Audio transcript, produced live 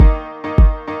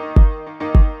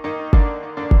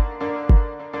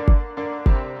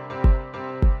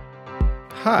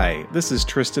Hi, this is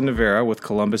Tristan Navarra with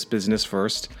Columbus Business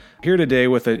First, here today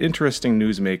with an interesting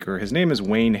newsmaker. His name is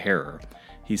Wayne Harer.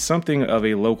 He's something of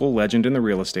a local legend in the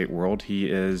real estate world.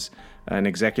 He is an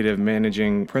executive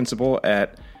managing principal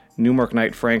at Newmark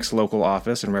Knight Frank's local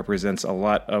office and represents a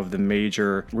lot of the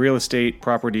major real estate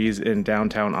properties in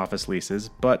downtown office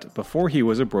leases. But before he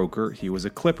was a broker, he was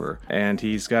a clipper, and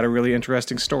he's got a really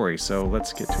interesting story, so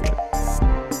let's get to it.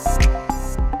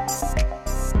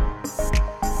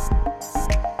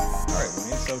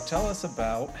 Tell us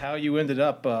about how you ended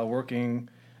up working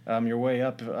your way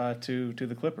up to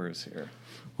the Clippers here.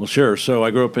 Well, sure. So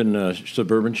I grew up in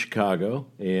suburban Chicago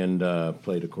and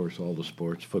played, of course, all the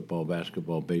sports, football,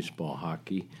 basketball, baseball,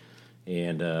 hockey.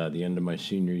 And at the end of my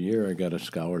senior year, I got a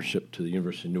scholarship to the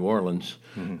University of New Orleans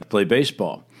to play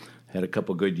baseball. Had a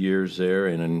couple good years there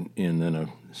and then a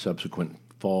subsequent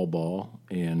fall ball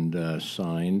and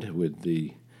signed with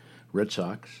the Red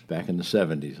Sox back in the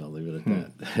 70s. I'll leave it at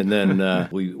that. And then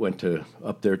we went to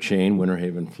up their chain, Winter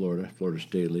Haven, Florida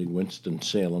State League,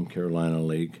 Winston-Salem, Carolina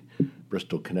League,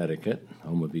 Bristol, Connecticut,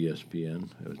 home of ESPN.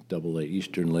 It was Double-A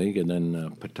Eastern League. And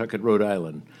then Pawtucket, Rhode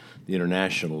Island, the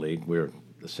International League, where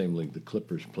the same league the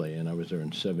Clippers play in. I was there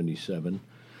in 77.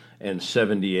 And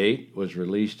 78 was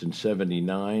released in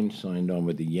 79, signed on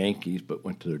with the Yankees, but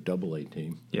went to their Double-A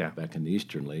team back in the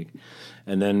Eastern League.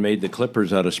 And then made the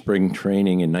Clippers out of spring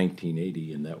training in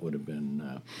 1980, and that would have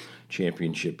been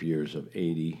championship years of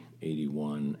 80,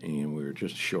 81, and we were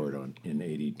just short in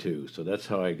 82. So that's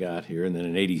how I got here. And then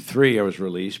in 83 I was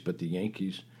released, but the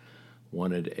Yankees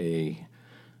wanted a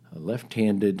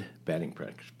left-handed batting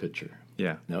practice pitcher.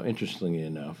 Yeah. Now, interestingly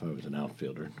enough, I was an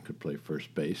outfielder, could play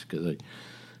first base because I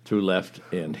threw left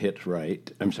and hit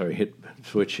right.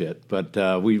 Switch hit.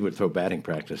 But we would throw batting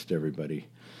practice to everybody,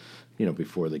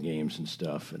 before the games and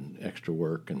stuff and extra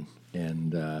work.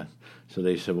 And so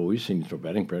they said, well, we've seen you throw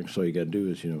batting practice. All you got to do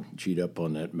is, cheat up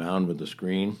on that mound with the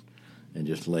screen and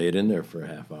just lay it in there for a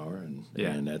half hour, and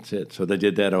that's it. So they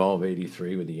did that all of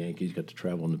 83 with the Yankees, got to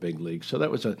travel in the big leagues. So that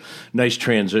was a nice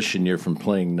transition year from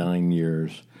playing 9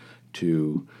 years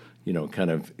to,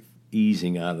 kind of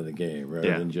easing out of the game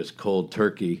rather than just cold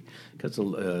turkey. Because,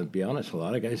 to be honest, a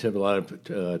lot of guys have a lot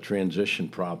of transition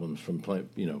problems from playing,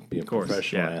 being a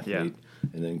professional athlete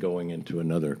and then going into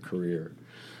another career.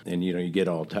 And, you get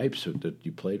all types that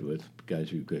you played with, guys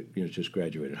who just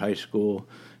graduated high school.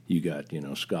 You got,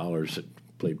 scholars that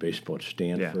played baseball at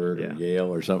Stanford or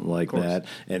Yale or something like that,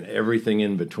 and everything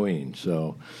in between.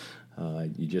 So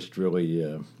you just really,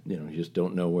 you just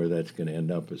don't know where that's going to end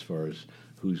up as far as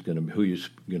who you're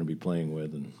going to be playing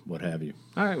with and what have you.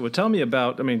 All right. Well, tell me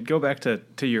about, go back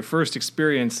to your first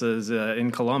experiences in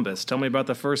Columbus. Tell me about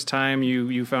the first time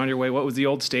you found your way. What was the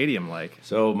old stadium like?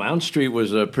 So Mount Street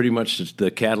was pretty much the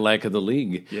Cadillac of the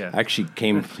league. Yeah. I actually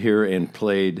came here and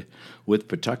played with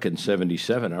Pawtucket in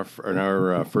 77.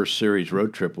 Our first series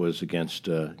road trip was against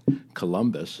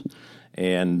Columbus,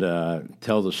 and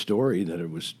tell the story that it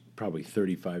was probably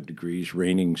 35 degrees,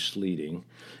 raining, sleeting,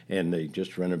 and they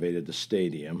just renovated the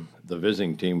stadium. The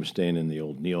visiting team was staying in the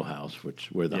old Neal House,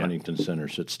 where the Huntington Center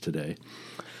sits today.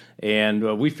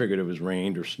 And we figured it was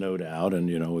rained or snowed out, and,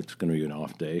 it's going to be an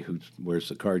off day. Where's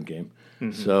the card game?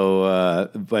 Mm-hmm. So,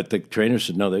 but the trainer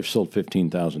said, no, they've sold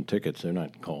 15,000 tickets. They're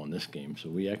not calling this game. So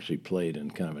we actually played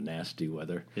in kind of a nasty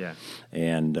weather. Yeah.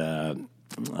 And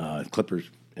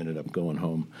Clippers ended up going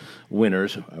home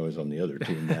winners. I was on the other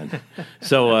team then.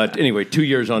 So anyway, 2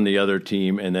 years on the other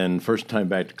team, and then first time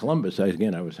back to Columbus, I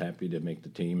was happy to make the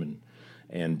team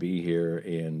and be here.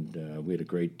 And we had a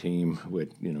great team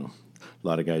with, a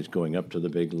lot of guys going up to the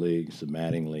big leagues, the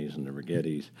Mattinglys and the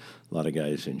Rigettis, a lot of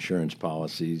guys insurance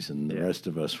policies, and the rest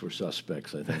of us were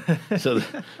suspects, I think.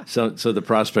 So the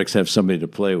prospects have somebody to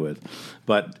play with.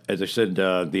 But as I said,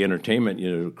 the entertainment,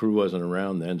 the crew wasn't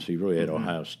around then, so you really had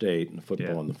Ohio State and the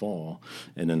football in the fall,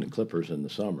 and then the Clippers in the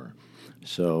summer.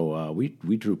 So we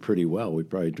drew pretty well. We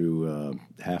probably drew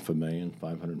 550,000,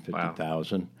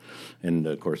 550,000. And,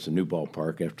 of course, the new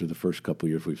ballpark, after the first couple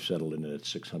of years, we've settled in at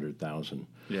 600,000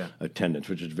 attendance,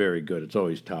 which is very good. It's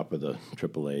always top of the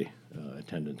AAA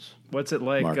attendance. What's it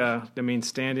like,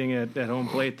 standing at home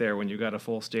plate there when you got a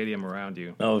full stadium around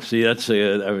you? Oh, see, I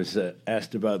was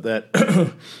asked about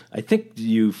that. I think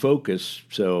you focus,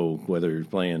 so whether you're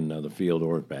playing the field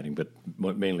or batting, but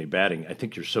mainly batting, I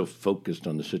think you're so focused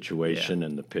on the situation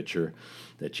and the pitcher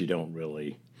that you don't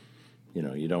really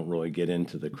you don't really get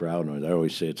into the crowd noise. I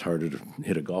always say it's harder to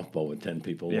hit a golf ball with 10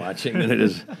 people watching than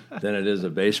it is a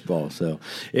baseball. So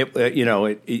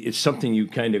it's something you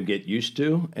kind of get used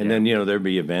to. And then there'd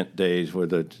be event days where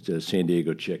the San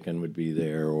Diego Chicken would be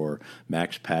there, or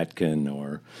Max Patkin,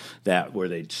 or that where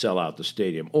they'd sell out the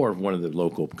stadium, or one of the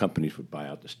local companies would buy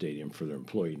out the stadium for their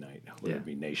employee night, whether it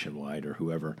be Nationwide or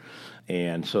whoever.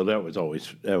 And so that was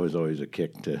always a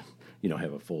kick to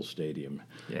have a full stadium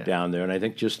down there. And I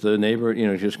think just the neighbor,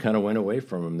 just kind of went away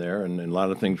from them there. And a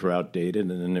lot of things were outdated,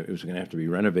 and then it was going to have to be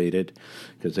renovated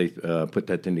because they put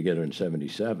that thing together in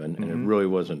 77. And it really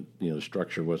wasn't, the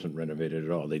structure wasn't renovated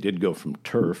at all. They did go from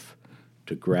turf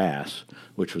to grass,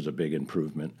 which was a big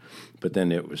improvement. But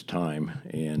then it was time.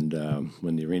 And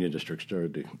when the arena district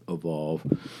started to evolve,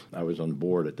 I was on the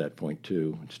board at that point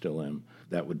too, and still am.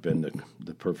 That would have been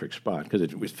the perfect spot because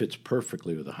it fits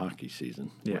perfectly with the hockey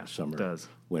season. Yeah, summer, it does.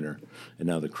 Winter. And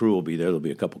now the crew will be there. There'll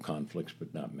be a couple conflicts,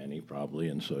 but not many probably.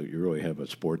 And so you really have a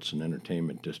sports and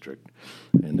entertainment district.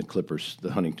 And the Clippers,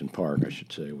 the Huntington Park, I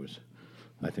should say, was,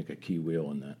 I think, a key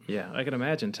wheel in that. Yeah, I can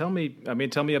imagine. Tell me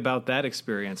about that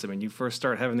experience. I mean, you first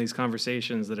start having these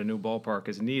conversations that a new ballpark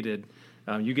is needed.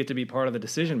 You get to be part of the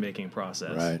decision-making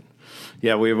process. Right.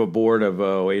 Yeah, we have a board of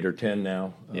 8 or 10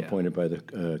 now, appointed by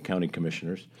the county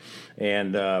commissioners.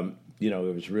 And, it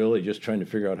was really just trying to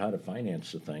figure out how to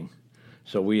finance the thing.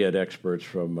 So we had experts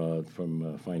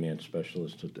from finance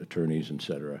specialists, attorneys, et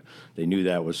cetera. They knew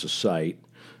that was the site.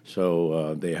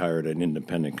 So they hired an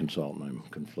independent consultant. I'm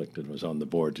conflicted, was on the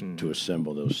board to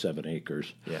assemble those 7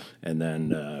 acres. Yeah. And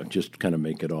then just kind of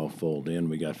make it all fold in.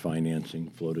 We got financing,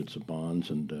 floated some bonds,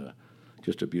 and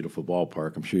just a beautiful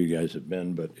ballpark. I'm sure you guys have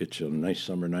been, but it's a nice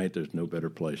summer night. There's no better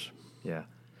place. Yeah.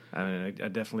 I mean, I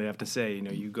definitely have to say,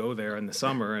 you go there in the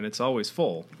summer and it's always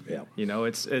full. Yeah.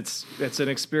 It's an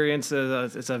experience.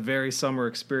 It's a very summer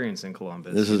experience in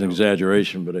Columbus. This is an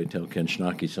exaggeration, but I tell Ken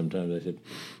Schnocky sometimes, I said,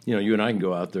 you and I can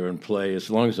go out there and play.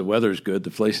 As long as the weather's good, the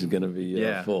place is going to be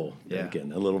full. Yeah.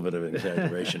 Again, a little bit of an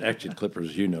exaggeration. Actually, the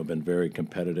Clippers, have been very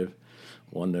competitive.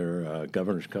 Won their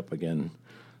Governor's Cup again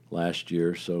last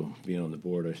year, so being on the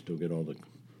board, I still get all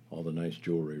the nice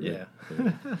jewelry. Right?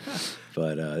 Yeah.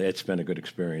 But it's been a good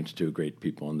experience too. Great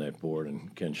people on that board,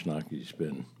 and Ken Schnocky's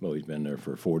he's been there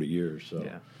for 40 years. So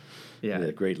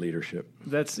yeah, great leadership.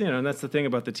 That's and that's the thing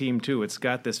about the team too. It's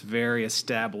got this very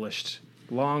established,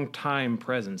 long time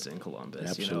presence in Columbus.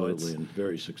 Absolutely, and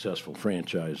very successful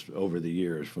franchise over the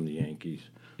years from the Yankees.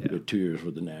 We had 2 years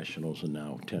with the Nationals, and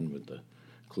now 10 with the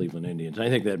Cleveland Indians. I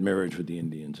think that marriage with the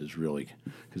Indians is really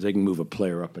because they can move a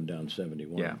player up and down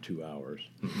 71 in 2 hours.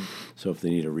 Mm-hmm. So if they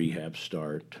need a rehab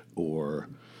start or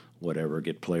whatever,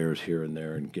 get players here and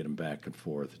there and get them back and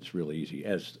forth, it's really easy.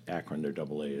 As Akron, their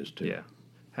AA is too. Yeah.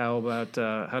 How about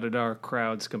how did our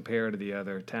crowds compare to the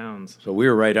other towns? So we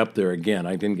were right up there again.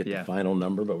 I didn't get the final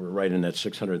number, but we're right in that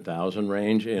 600,000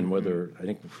 range. And whether I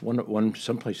think one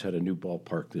someplace had a new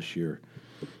ballpark this year.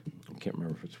 I can't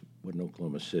remember if it wasn't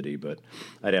Oklahoma City, but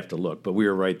I'd have to look. But we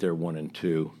were right there, 1 and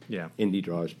 2. Yeah. Indy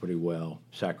draws pretty well.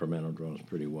 Sacramento draws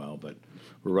pretty well, but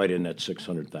we're right in that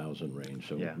 600,000 range,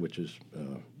 so which is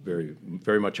very,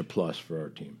 very much a plus for our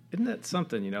team. Isn't that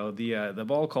something? The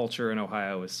ball culture in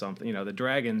Ohio is something. The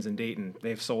Dragons in Dayton,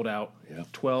 they've sold out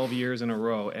 12 years in a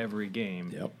row every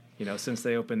game. Yep. Since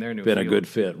they opened their new field. Been a good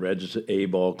fit. Red's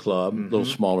A-ball club, a little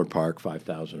smaller park,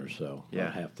 5,000 or so,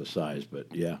 half the size, but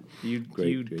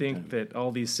You'd think that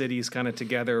all these cities kind of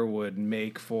together would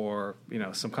make for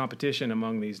some competition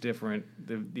among these different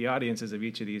the audiences of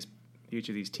each of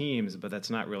these teams, but that's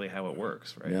not really how it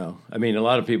works, right? Yeah, I mean, a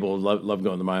lot of people love going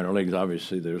to the minor leagues.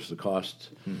 Obviously, there's the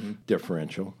cost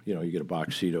differential. You get a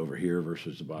box seat over here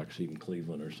versus a box seat in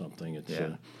Cleveland or something. It's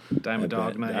Diamond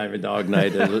Dog Night.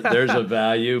 There's a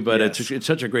value, but it's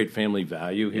such a great family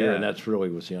value here, and that's really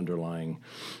what's the underlying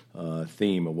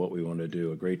theme of what we want to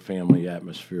do: a great family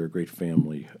atmosphere, a great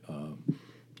family.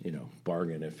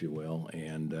 Bargain, if you will,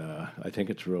 and I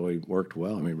think it's really worked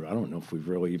well. I mean, I don't know if we've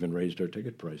really even raised our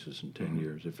ticket prices in 10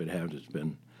 years. If it has, it's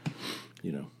been,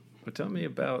 But tell me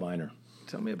about minor.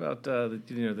 Tell me about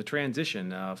the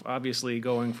transition of obviously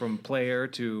going from player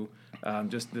to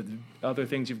just the other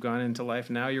things you've gone into life.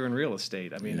 Now you're in real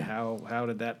estate. I mean, how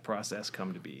did that process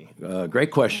come to be?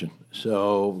 Great question.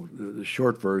 So the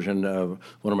short version,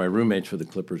 one of my roommates for the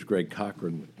Clippers, Greg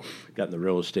Cochran, got in the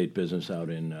real estate business out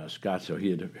in Scottsdale.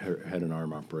 He had an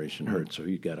arm operation, hurt, so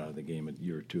he got out of the game a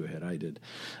year or two ahead I did,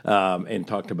 and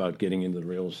talked about getting into the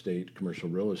real estate, commercial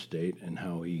real estate, and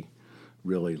how he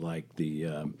really liked the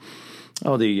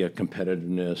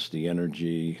competitiveness, the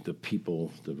energy, the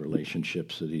people, the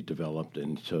relationships that he developed,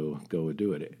 and so go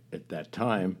do it. At that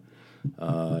time,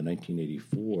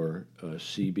 1984,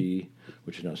 CB,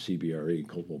 which is now CBRE,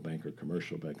 Coldwell Banker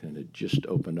Commercial back then, had just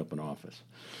opened up an office.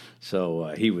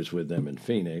 So he was with them in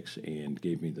Phoenix and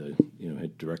gave me the,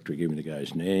 head director gave me the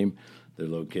guy's name, their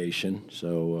location.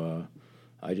 So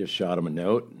I just shot him a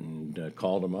note and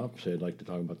called him up, said I'd like to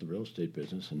talk about the real estate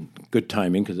business. And good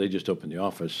timing because they just opened the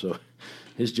office. So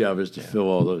his job is to fill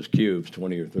all those cubes,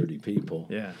 20 or 30 people.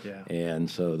 Yeah. And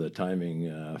so the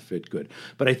timing fit good.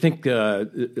 But I think a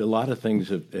lot of things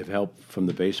have helped from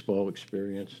the baseball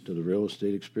experience to the real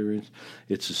estate experience.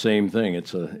 It's the same thing.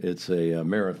 It's a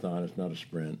marathon. It's not a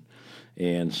sprint.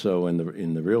 And so in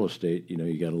the real estate,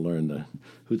 you got to learn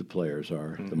who the players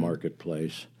are, the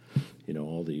marketplace.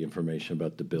 All the information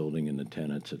about the building and the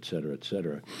tenants, et cetera, et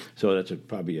cetera. So that's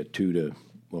probably a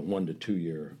 1 to 2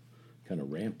 year kind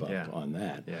of ramp up on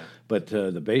that. Yeah. But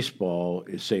the baseball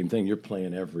is same thing. You're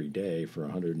playing every day for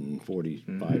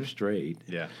 145 straight.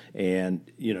 Yeah. And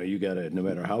you got to, no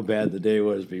matter how bad the day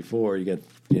was before, you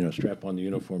got strap on the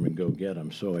uniform and go get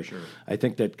them. So I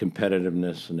think that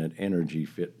competitiveness and that energy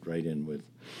fit right in with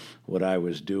what I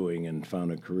was doing, and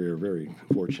found a career. Very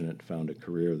fortunate. Found a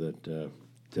career that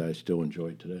I still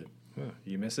enjoy today. Oh,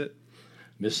 you miss it?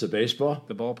 Miss the baseball?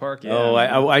 The ballpark? Yeah.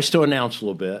 Oh, I still announce a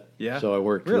little bit. Yeah. So I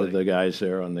worked with the guys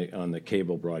there on the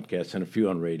cable broadcast and a few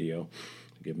on radio.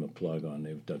 Give them a plug on.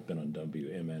 They've been on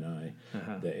WMNI,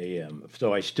 the AM.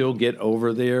 So I still get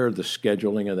over there. The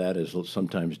scheduling of that is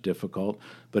sometimes difficult,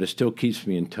 but it still keeps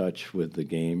me in touch with the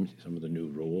game, some of the new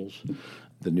rules.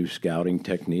 The new scouting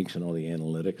techniques and all the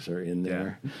analytics are in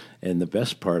there. Yeah. And the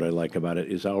best part I like about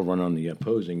it is I'll run on the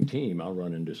opposing team. I'll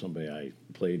run into somebody I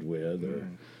played with or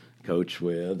coached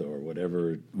with or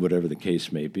whatever the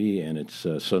case may be. And it's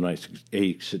so nice to,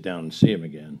 A, sit down and see them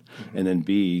again. And then,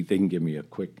 B, they can give me a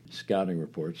quick scouting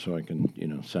report so I can,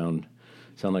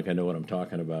 sound like I know what I'm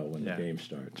talking about when the game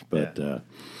starts. But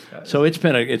so it's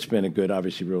been a good.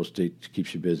 Obviously, real estate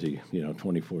keeps you busy.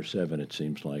 24/7. It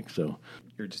seems like so.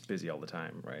 You're just busy all the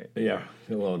time, right? Yeah.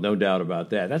 Well, no doubt about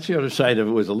that. That's the other side of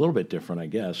it. Was a little bit different, I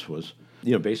guess. Was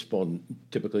baseball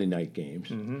typically night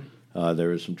games.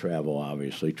 There is some travel,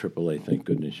 obviously. AAA, thank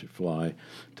goodness, you fly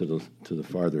to the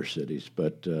farther cities,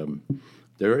 but.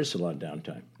 There is a lot of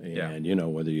downtime,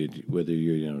 and whether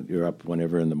you're up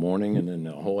whenever in the morning, and then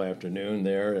the whole afternoon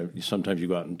there. Sometimes you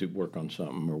go out and do work on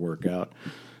something or work out.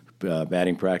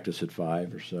 Batting practice at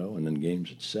 5 or so, and then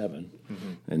games at 7,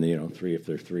 and then 3 if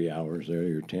they're 3 hours there,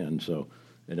 you're 10. So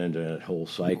it ended that whole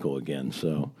cycle again.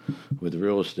 So with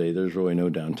real estate, there's really no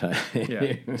downtime.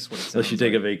 Unless you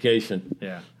take a vacation.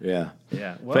 Yeah.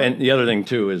 Well, and the other thing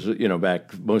too is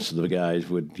back most of the guys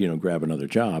would grab another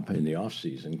job in the off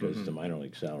season because the minor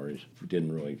league salaries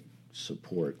didn't really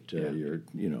support your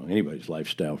anybody's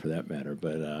lifestyle for that matter.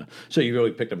 But so you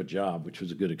really picked up a job, which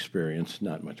was a good experience.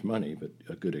 Not much money, but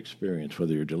a good experience.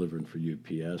 Whether you're delivering for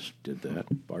UPS, did that.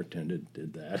 Bartended,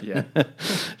 did that.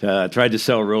 Yeah. Tried to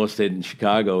sell real estate in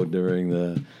Chicago during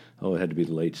it had to be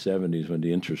the late 70s when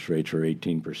the interest rates were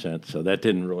 18%. So that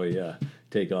didn't really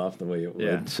take off the way it would.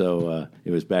 Yeah. So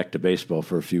it was back to baseball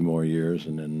for a few more years,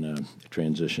 and then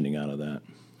transitioning out of that.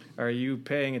 Are you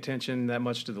paying attention that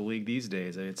much to the league these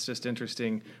days? It's just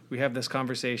interesting. We have this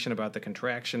conversation about the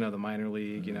contraction of the minor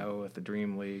league, with the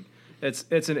Dream League.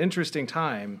 It's an interesting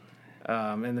time,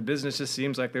 and the business just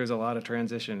seems like there's a lot of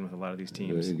transition with a lot of these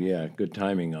teams. Yeah, good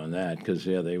timing on that because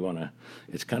they want to.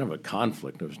 It's kind of a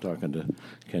conflict. I was talking to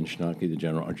Ken Schnocky, the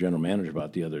general manager,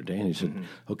 about the other day, and he said,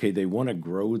 "Okay, they want to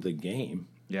grow the game."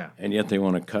 Yeah. And yet they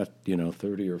want to cut,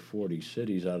 30 or 40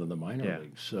 cities out of the minor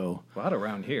league. So a lot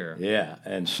around here. Yeah.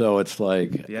 And so it's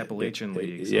like the Appalachian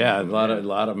leagues. Yeah, a lot of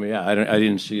them. Yeah. I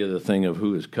didn't see the thing of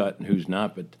who is cut and who's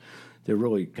not, but they're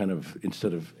really kind of,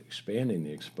 instead of expanding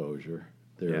the exposure,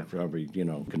 they're probably,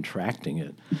 contracting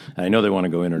it. And I know they want to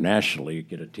go internationally,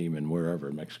 get a team in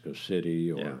wherever, Mexico City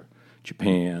or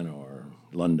Japan or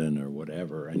London or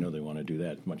whatever. I know they want to do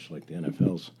that, much like the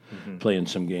NFL's playing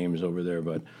some games over there,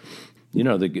 but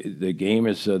the game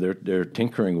is they're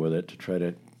tinkering with it to try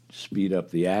to speed up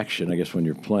the action. I guess when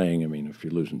you're playing, if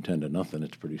you're losing 10-0,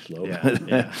 it's pretty slow.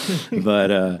 Yeah.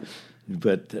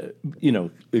 But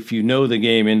if you know the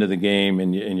game into the game,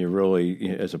 and you're really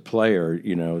as a player,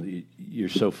 you're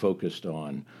so focused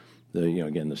on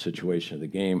the the situation of the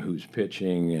game, who's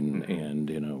pitching,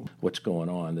 and what's going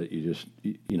on that you just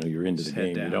you're into the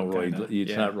game. You don't really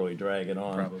it's not really dragging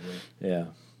on. Probably. Yeah.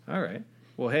 All right.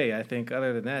 Well, hey, I think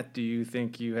other than that, do you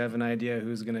think you have an idea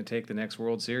who's going to take the next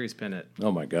World Series pennant? Oh,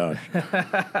 my gosh.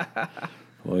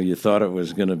 Well, you thought it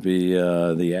was going to be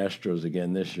the Astros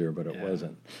again this year, but it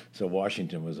wasn't. So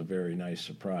Washington was a very nice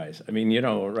surprise. I mean,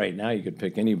 right now you could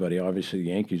pick anybody. Obviously, the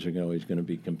Yankees are always going to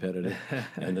be competitive,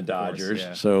 and the Dodgers.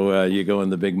 Course, So you go in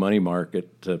the big money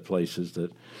market places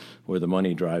where the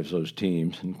money drives those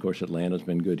teams. And, of course, Atlanta's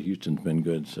been good. Houston's been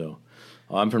good. So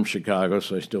I'm from Chicago,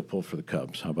 so I still pull for the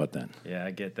Cubs. How about that? Yeah,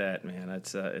 I get that, man.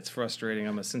 It's frustrating.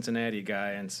 I'm a Cincinnati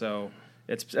guy, and so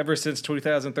it's ever since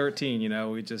 2013.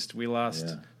 We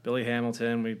lost Billy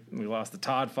Hamilton. We lost the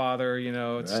Todd father.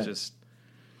 It's right. Just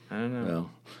I don't know.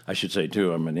 Well, I should say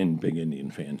too, I'm a big Indian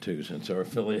fan too, since our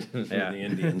affiliate is with Yeah. the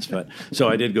Indians. But so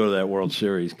I did go to that World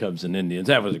Series, Cubs and Indians.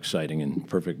 That was exciting and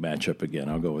perfect matchup again.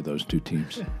 I'll go with those two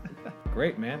teams.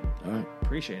 Great, man. All right.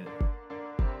 Appreciate it.